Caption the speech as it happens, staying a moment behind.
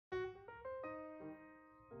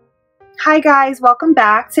Hi guys, welcome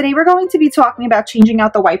back. Today we're going to be talking about changing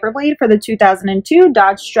out the wiper blade for the 2002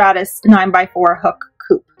 Dodge Stratus 9x4 Hook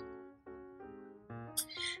Coupe.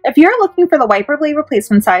 If you're looking for the wiper blade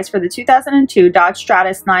replacement size for the 2002 Dodge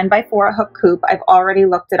Stratus 9x4 Hook Coupe, I've already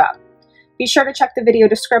looked it up. Be sure to check the video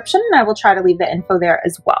description and I will try to leave the info there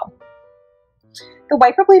as well. The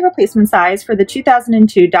wiper blade replacement size for the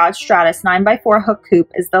 2002 Dodge Stratus 9x4 Hook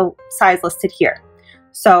Coupe is the size listed here.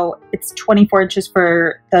 So it's 24 inches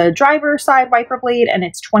for the driver side wiper blade and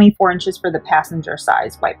it's 24 inches for the passenger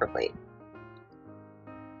size wiper blade.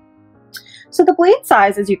 So the blade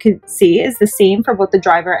size, as you can see, is the same for both the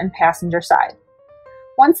driver and passenger side.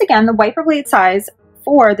 Once again, the wiper blade size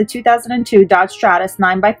for the 2002 Dodge Stratus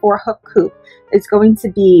 9x4 Hook Coupe is going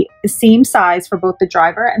to be the same size for both the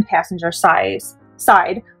driver and passenger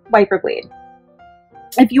side wiper blade.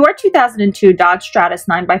 If your 2002 Dodge Stratus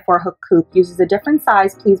 9x4 Hook Coupe uses a different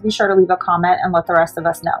size, please be sure to leave a comment and let the rest of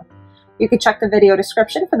us know. You can check the video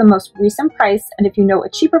description for the most recent price, and if you know a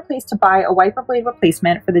cheaper place to buy a wiper blade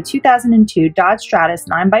replacement for the 2002 Dodge Stratus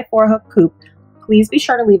 9x4 Hook Coupe, please be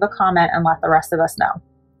sure to leave a comment and let the rest of us know.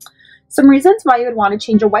 Some reasons why you would want to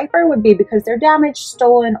change a wiper would be because they're damaged,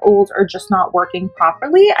 stolen, old, or just not working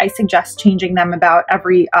properly. I suggest changing them about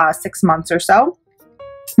every 6 months or so.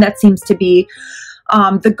 That seems to be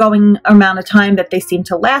the going amount of time that they seem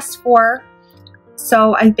to last for.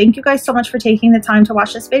 So I thank you guys so much for taking the time to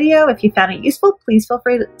watch this video. If you found it useful, please feel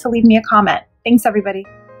free to leave me a comment. Thanks, everybody.